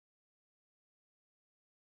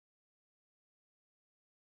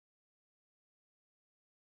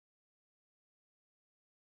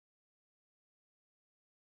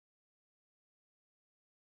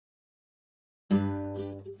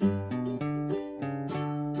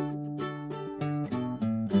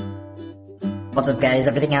What's up guys,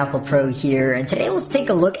 Everything Apple Pro here, and today let's take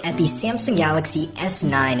a look at the Samsung Galaxy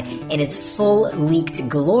S9 in its full leaked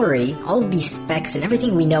glory, all of the specs and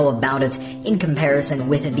everything we know about it in comparison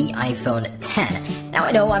with the iPhone 10. Now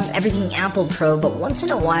I know I'm Everything Apple Pro, but once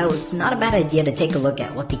in a while it's not a bad idea to take a look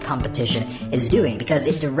at what the competition is doing, because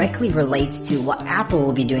it directly relates to what Apple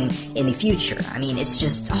will be doing in the future. I mean, it's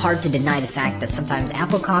just hard to deny the fact that sometimes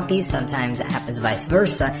Apple copies, sometimes it happens vice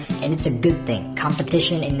versa, and it's a good thing.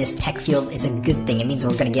 Competition in this tech field is a good thing. It means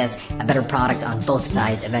we're going to get a better product on both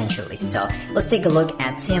sides eventually. So let's take a look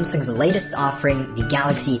at Samsung's latest offering, the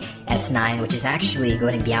Galaxy S9, which is actually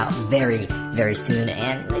going to be out very, very soon,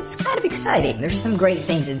 and it's kind of exciting. There's some great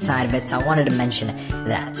things inside of it, so I wanted to mention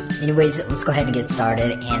that. Anyways, let's go ahead and get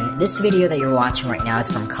started. And this video that you're watching right now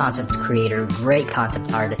is from concept creator, great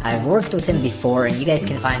concept artist. I've worked with him before, and you guys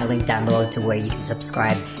can find a link down below to where you can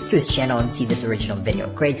subscribe to his channel and see this original video.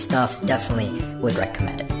 Great stuff, definitely would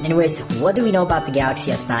recommend it. Anyways, what do we know about the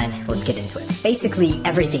Galaxy S9? Let's get into it. Basically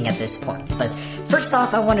everything at this point, but first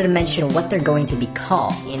off I wanted to mention what they're going to be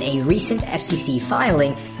called. In a recent FCC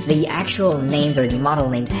filing, the actual names or the model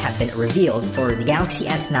names have been revealed for the Galaxy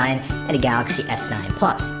S9 and the Galaxy S9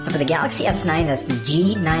 Plus. So for the Galaxy S9, that's the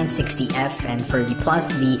G960F, and for the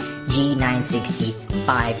Plus, the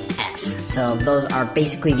G965F. So those are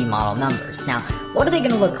basically the model numbers. Now, what are they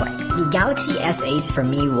going to look like? The Galaxy S8 for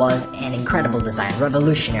me was an incredible design,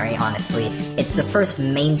 revolutionary honestly. It's the first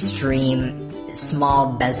mainstream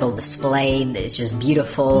small bezel display. It's just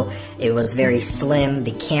beautiful. It was very slim.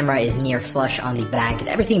 The camera is near flush on the back. It's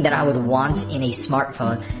everything that I would want in a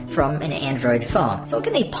smartphone from an Android phone. So what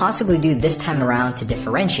can they possibly do this time around to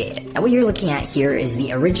differentiate it? Now what you're looking at here is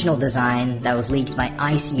the original design that was leaked by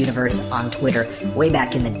Ice Universe on Twitter way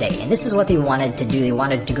back in the day. And this is what they wanted to do. They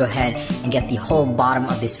wanted to go ahead and get the whole bottom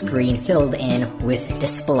of the screen filled in with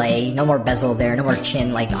display. No more bezel there, no more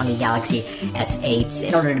chin like on the Galaxy S8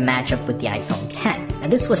 in order to match up with the iPhone 10.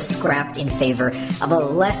 And this was scrapped in favor of a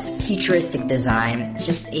less futuristic design. It's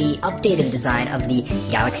just a updated design of the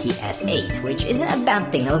Galaxy S8, which isn't a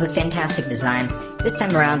bad thing. That was a fantastic design. This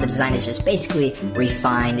time around, the design is just basically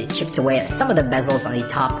refined. It chipped away at some of the bezels on the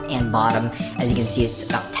top and bottom. As you can see, it's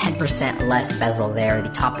about 10% less bezel there. The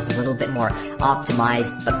top is a little bit more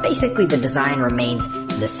optimized, but basically the design remains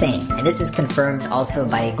the same. And this is confirmed also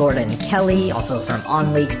by Gordon and Kelly, also from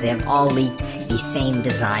OnLeaks. They have all leaked the same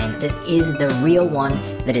design. This is the real one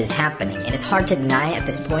that is happening, and it's hard to deny at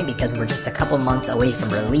this point because we're just a couple months away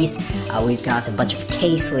from release. We've got a bunch of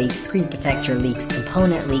case leaks, screen protector leaks,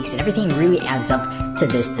 component leaks, and everything really adds up to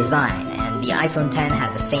this design. And the iPhone 10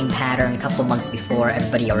 had the same pattern a couple months before.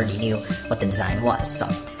 Everybody already knew what the design was. So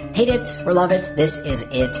hate it or love it, this is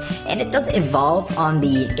it. And it does evolve on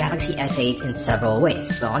the Galaxy S8 in several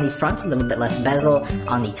ways. So on the front, a little bit less bezel,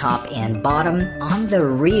 on the top and bottom. On the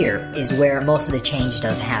rear is where most of the change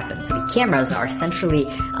does happen. So the cameras are centrally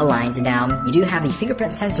aligned down. You do have the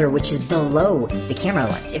fingerprint sensor, which is below the camera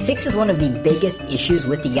lens. It fixes one of the biggest issues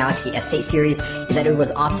with the Galaxy S8 series, is that it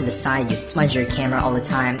was off to the side. You'd smudge your camera all the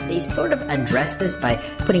time. They sort of addressed this by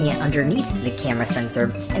putting it underneath the camera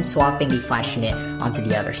sensor and swapping the flash unit onto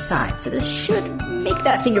the other side. So this should make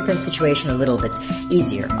that fingerprint situation a little bit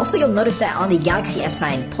easier. Also, you'll notice that on the Galaxy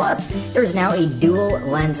S9 Plus, there is now a dual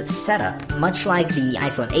lens setup. Much like the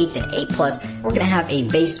iPhone 8 and 8 Plus, we're going to have a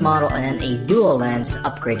base model and then a dual lens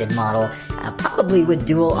upgraded model, probably with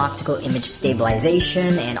dual optical image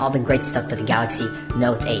stabilization and all the great stuff that the Galaxy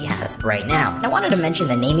Note 8 has right now. Now, I wanted to mention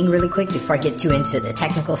the naming really quick before I get too into the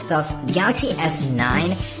technical stuff. The Galaxy S9,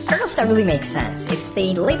 I don't know if that really makes sense. If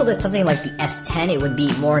they labeled it something like the S10, it would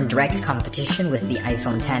be more in direct competition with the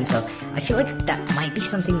iPhone 10, so I feel like that might be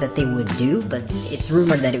something that they would do, but it's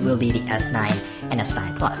rumored that it will be the S9 and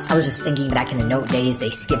S9 Plus. I was just thinking back in the Note days, they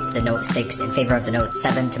skipped the Note 6 in favor of the Note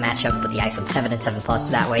 7 to match up with the iPhone 7 and 7 Plus,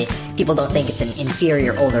 so that way people don't think it's an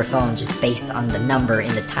inferior older phone just based on the number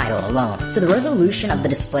in the title alone. So the resolution of the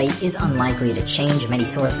display is unlikely to change. Many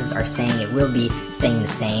sources are saying it will be staying the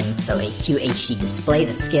same, so a QHD display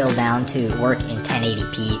that's scaled down to work in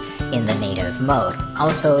 1080p in the native mode.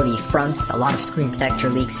 Also, the front, a lot of screen protector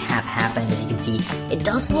leaks have happened. As you can see, it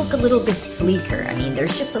does look a little bit sleeker. I mean,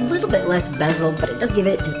 there's just a little bit less bezel, but it does give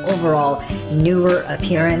it an overall newer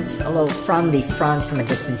appearance, although from the front, from a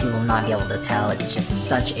distance, you will not be able to tell. It's just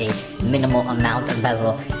such a minimal amount of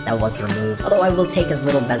bezel that was removed, although I will take as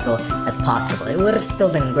little bezel as possible. It would have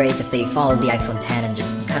still been great if they followed the iPhone 10 and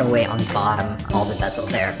just cut away on the bottom all the bezel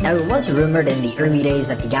there. Now, it was rumored in the early days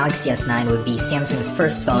that the Galaxy S9 would be Samsung's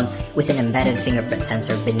first phone with an embedded fingerprint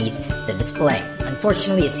sensor beneath the display.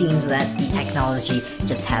 Unfortunately, it seems that the technology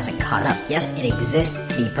just hasn't caught up. Yes, it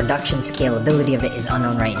exists, the production scalability of it is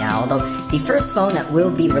unknown right now, although the first phone that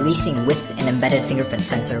will be releasing with an embedded fingerprint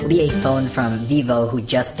sensor will be a phone from Vivo, who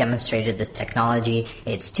just demonstrated this technology.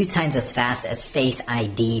 It's 2 times as fast as Face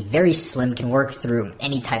ID, very slim, can work through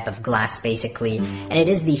any type of glass basically, and it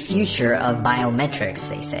is the future of biometrics,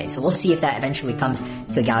 they say. So we'll see if that eventually comes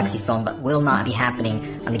to a Galaxy phone, but will not be happening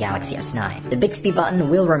on the Galaxy S9. The Bixby button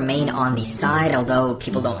will remain on the side, although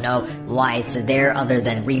people don't know why it's there other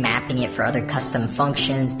than remapping it for other custom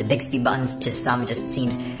functions. The Bixby button to some just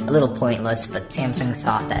seems a little pointless, but Samsung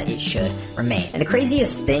thought that it should remain. And the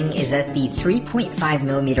craziest thing is that the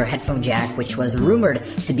 3.5mm headphone jack, which was rumored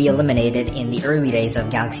to be eliminated in the early days of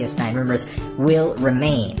Galaxy S9 rumors, will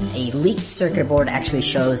remain. A leaked circuit board actually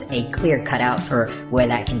shows a clear cutout for where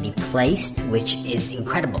that can be placed, which is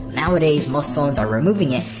incredible. Nowadays, most phones are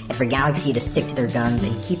removing it, and for Galaxy to stick to their guns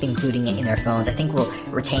and keep including it in their phones, I think will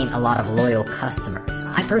retain a lot of loyal customers.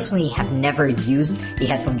 I personally have never used the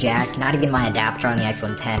headphone jack, not even my adapter on the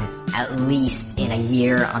iPhone 10, at least in a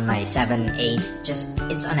year on my 7, 8. Just,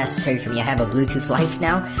 it's unnecessary for me. I have a Bluetooth Life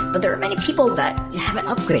now, but there are many people that haven't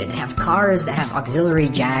upgraded. They have cars that have auxiliary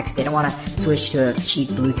jacks. They don't want to switch to a cheap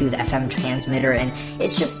Bluetooth FM transmitter, and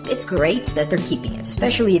it's great that they're keeping it,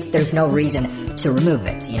 especially if there's no reason to remove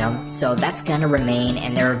it, you know? So that's gonna remain,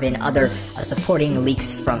 and there have been other supporting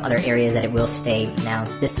leaks from other areas that it will stay. Now,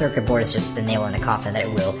 this circuit board is just the nail in the coffin that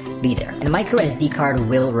it will be there. And the micro SD card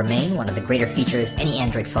will remain, one of the greater features any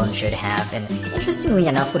Android phone should have. And interestingly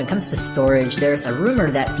enough, when it comes to storage, there's a rumor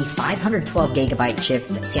that the 512GB chip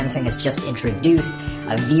that Samsung has just introduced,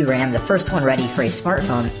 a VRAM, the first one ready for a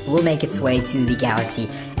smartphone, will make its way to the Galaxy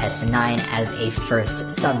S9 as a first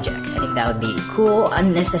subject. I think that would be cool,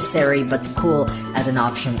 unnecessary, but cool as an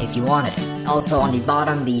option if you wanted it. Also on the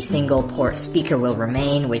bottom, the single port speaker will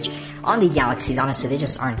remain, which on the Galaxies, honestly, they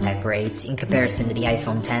just aren't that great in comparison to the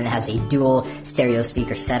iPhone 10. It has a dual stereo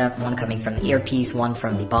speaker setup, one coming from the earpiece, one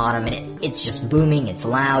from the bottom, and it's just booming, it's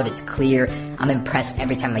loud, it's clear. I'm impressed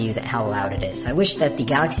every time I use it how loud it is. So I wish that the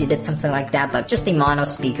Galaxy did something like that, but just a mono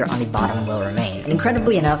speaker on the bottom will remain. And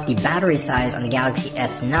incredibly enough, the battery size on the Galaxy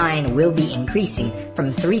S9 will be increasing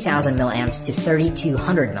from 3000 milliamps to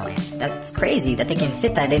 3200 milliamps. That's crazy that they can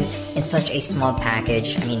fit that in such a small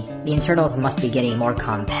package. I mean, the internals must be getting more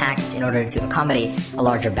compact in order to accommodate a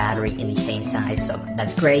larger battery in the same size, so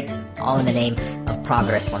that's great, all in the name of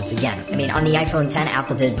progress once again. I mean, on the iPhone 10,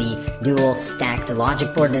 Apple did the dual stacked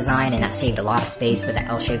logic board design, and that saved a lot of space for the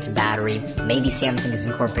L-shaped battery. Maybe Samsung is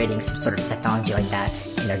incorporating some sort of technology like that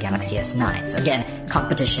in their Galaxy S9. So again,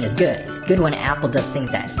 competition is good. It's good when Apple does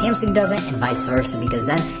things that Samsung doesn't, and vice versa, because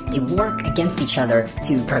then they work against each other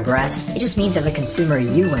to progress. It just means as a consumer,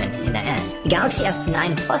 you win in the end. The Galaxy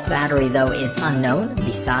S9 Plus battery, though, is unknown.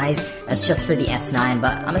 The size, that's just for the S9,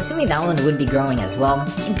 but I'm assuming that one would be growing as well.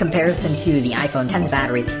 In comparison to the iPhone 10's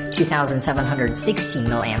battery, 2716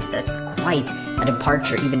 milliamps, that's quite a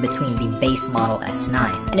departure even between the base model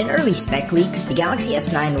S9. And in early spec leaks, the Galaxy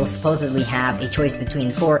S9 will supposedly have a choice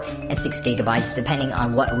between 4 and 6 gigabytes depending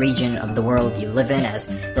on what region of the world you live in, as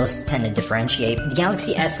those tend to differentiate. The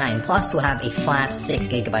Galaxy S9 Plus will have a flat 6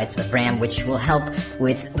 gigabytes of RAM, which will help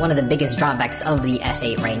with one of the biggest drawbacks of the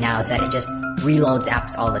S8 right now, is that it just reloads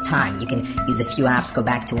apps all the time. You can use a few apps, go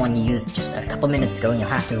back to one you used just a couple minutes ago, and you'll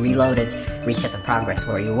have to reload it, reset the progress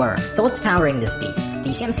where you were. So what's powering this beast? The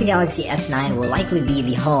Samsung Galaxy S9 will likely be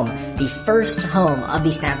the first home of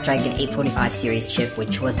the Snapdragon 845 series chip,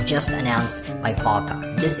 which was just announced by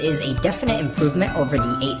Qualcomm. This is a definite improvement over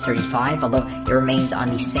the 835, although it remains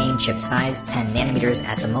on the same chip size, 10 nanometers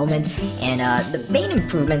at the moment, and the main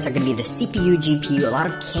improvements are going to be the CPU, GPU, a lot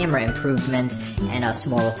of camera improvements, and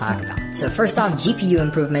some more we'll talk about. So first off, GPU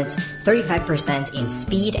improvements, 35% in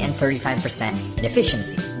speed and 35% in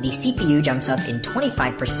efficiency. The CPU jumps up in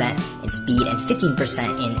 25% in speed and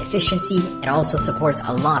 15% in efficiency. It also supports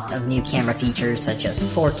a lot of new camera features such as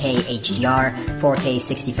 4K HDR, 4K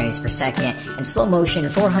 60 frames per second, and slow motion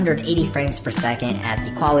 480 frames per second at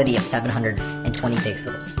the quality of 720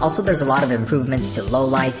 pixels. Also, there's a lot of improvements to low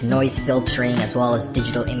light, noise filtering, as well as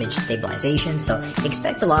digital image stabilization, so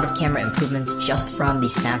expect a lot of camera improvements just from the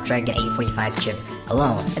Snapdragon 845 chip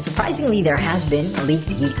alone. And surprisingly, there has been a leaked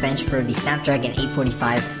Geekbench for the Snapdragon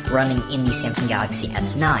 845 running in the Samsung Galaxy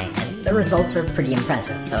S9, and the results are pretty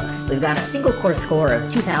impressive. So we've got a single core score of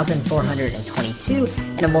 2,422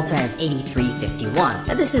 and a multi of 8351.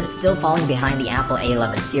 Now this is still falling behind the Apple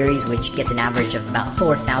A11 series, which gets an average of about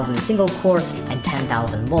 4,000 single core and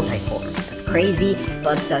 10,000 multi-core. That's crazy,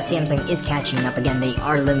 but Samsung is catching up. Again, they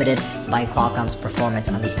are limited by Qualcomm's performance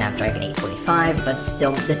on the Snapdragon 845, but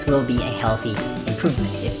still, this will be a healthy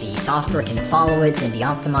improvement. If the software can follow it and be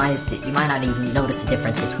optimized, you might not even notice a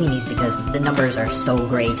difference between these because the numbers are so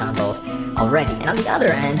great on both already. And on the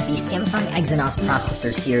other end, the Samsung Exynos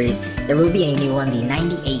processor series, there will be a new one, the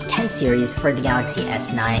 9810 series for the Galaxy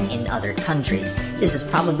S9 in other countries. This is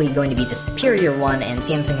probably going to be the superior one, and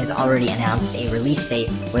Samsung has already announced a release date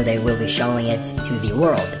where they will be showing it to the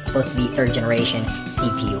world. It's supposed to be 3rd generation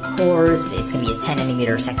CPU cores, it's going to be a 10nm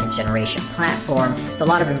 2nd generation platform, so a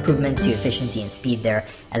lot of improvements to efficiency and speed there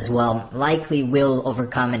as well. Likely will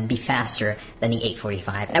overcome and be faster than the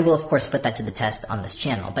 845. And I will of course put that to the test on this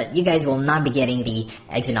channel, but you guys will not be getting the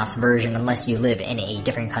Exynos version unless you live in a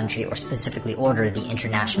different country or specifically order the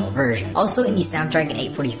international version. Also in the Snapdragon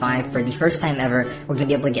 845, for the first time ever, we're going to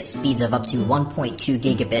be able to get speeds of up to 1.2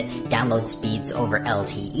 gigabit download speeds over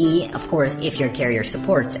LTE, of course if your carrier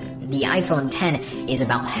supports it. The iPhone 10 is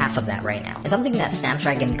about half of that right now. And something that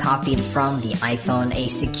Snapdragon copied from the iPhone, a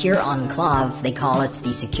secure enclave, they call it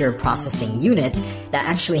the secure processing unit, that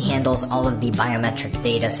actually handles all of the biometric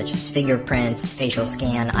data such as fingerprints, facial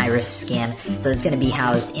scan, iris scan. So it's going to be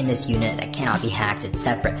housed in this unit that cannot be hacked. It's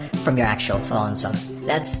separate from your actual phone. So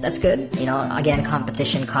that's good. You know, again,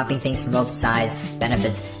 competition, copying things from both sides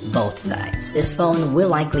benefits both sides. This phone will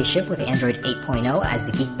likely ship with Android 8.0, as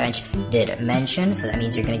the Geekbench did mention, so that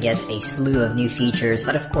means you're going to get a slew of new features,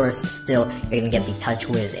 but of course, still, you're going to get the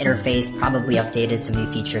TouchWiz interface, probably updated, some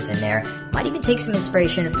new features in there. Might even take some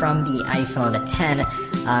inspiration from the iPhone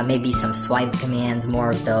 10, maybe some swipe commands,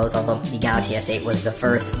 more of those, although the Galaxy S8 was the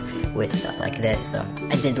first with stuff like this, so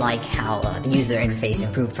I did like how the user interface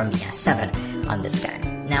improved from the S7 on this guy.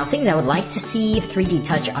 Now, things I would like to see: 3D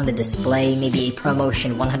touch on the display, maybe a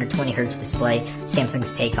ProMotion 120Hz display,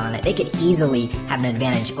 Samsung's take on it. They could easily have an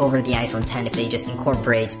advantage over the iPhone 10 if they just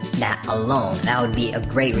incorporate that alone. That would be a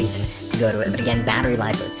great reason to go to it. But again, battery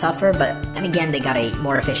life would suffer, but then again, they got a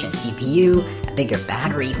more efficient CPU, a bigger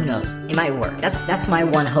battery, who knows? It might work. That's my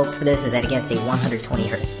one hope for this, is that it gets a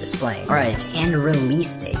 120Hz display. Alright, and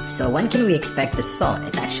release date. So when can we expect this phone?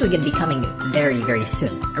 It's actually going to be coming very, very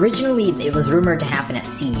soon. Originally, it was rumored to happen at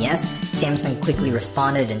CES. Samsung quickly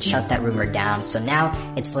responded and shut that rumor down, so now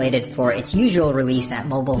it's slated for its usual release at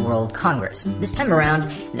Mobile World Congress. This time around,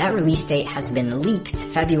 that release date has been leaked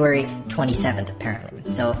February 27th,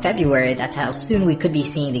 apparently. So February, that's how soon we could be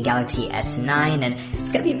seeing the Galaxy S9, and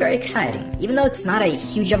it's going to be very exciting. Even though it's not a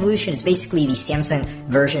huge evolution, it's basically the Samsung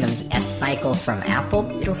version of the S-Cycle from Apple,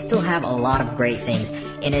 it'll still have a lot of great things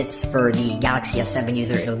in it. For the Galaxy S7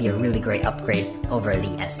 user, it'll be a really great upgrade over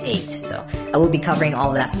the S8. So I will be covering all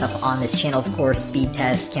of that stuff on this channel, of course, speed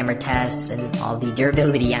tests, camera tests, and all the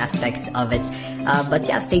durability aspects of it. But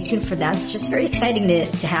yeah, stay tuned for that. It's just very exciting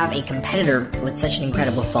to have a competitor with such an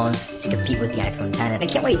incredible phone to compete with the iPhone 10. And I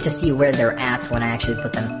can't wait to see where they're at when I actually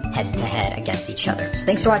put them head to head against each other. So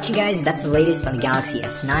thanks for watching, guys. That's the latest on the Galaxy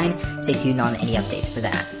S9. Stay tuned on any updates for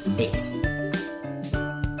that. Peace.